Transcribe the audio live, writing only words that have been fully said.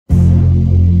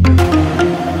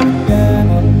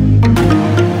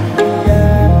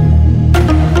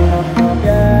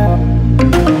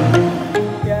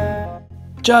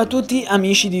Ciao a tutti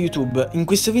amici di YouTube, in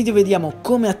questo video vediamo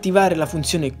come attivare la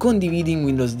funzione Condividi in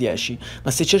Windows 10, ma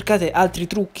se cercate altri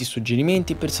trucchi,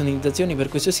 suggerimenti e personalizzazioni per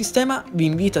questo sistema vi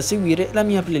invito a seguire la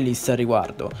mia playlist al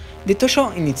riguardo. Detto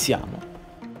ciò, iniziamo.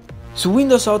 Su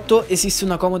Windows 8 esiste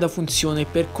una comoda funzione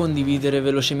per condividere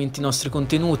velocemente i nostri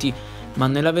contenuti, ma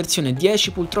nella versione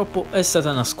 10 purtroppo è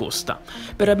stata nascosta.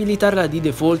 Per abilitarla di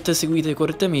default seguite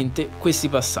correttamente questi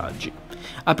passaggi.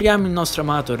 Apriamo il nostro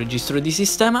amato registro di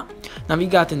sistema,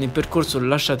 navigate nel percorso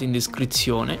lasciato in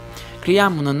descrizione,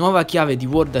 creiamo una nuova chiave di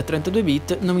Word a 32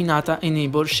 bit nominata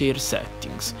Enable Share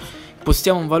Settings,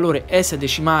 impostiamo un valore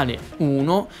esadecimale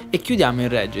 1 e chiudiamo il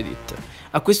Regedit.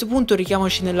 A questo punto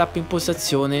richiamaci nell'app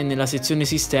Impostazione nella sezione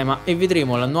Sistema e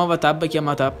vedremo la nuova tab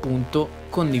chiamata appunto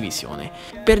Condivisione.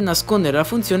 Per nascondere la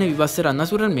funzione vi basterà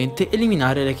naturalmente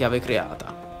eliminare la chiave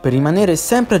creata. Per rimanere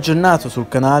sempre aggiornato sul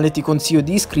canale ti consiglio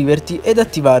di iscriverti ed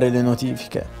attivare le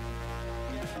notifiche.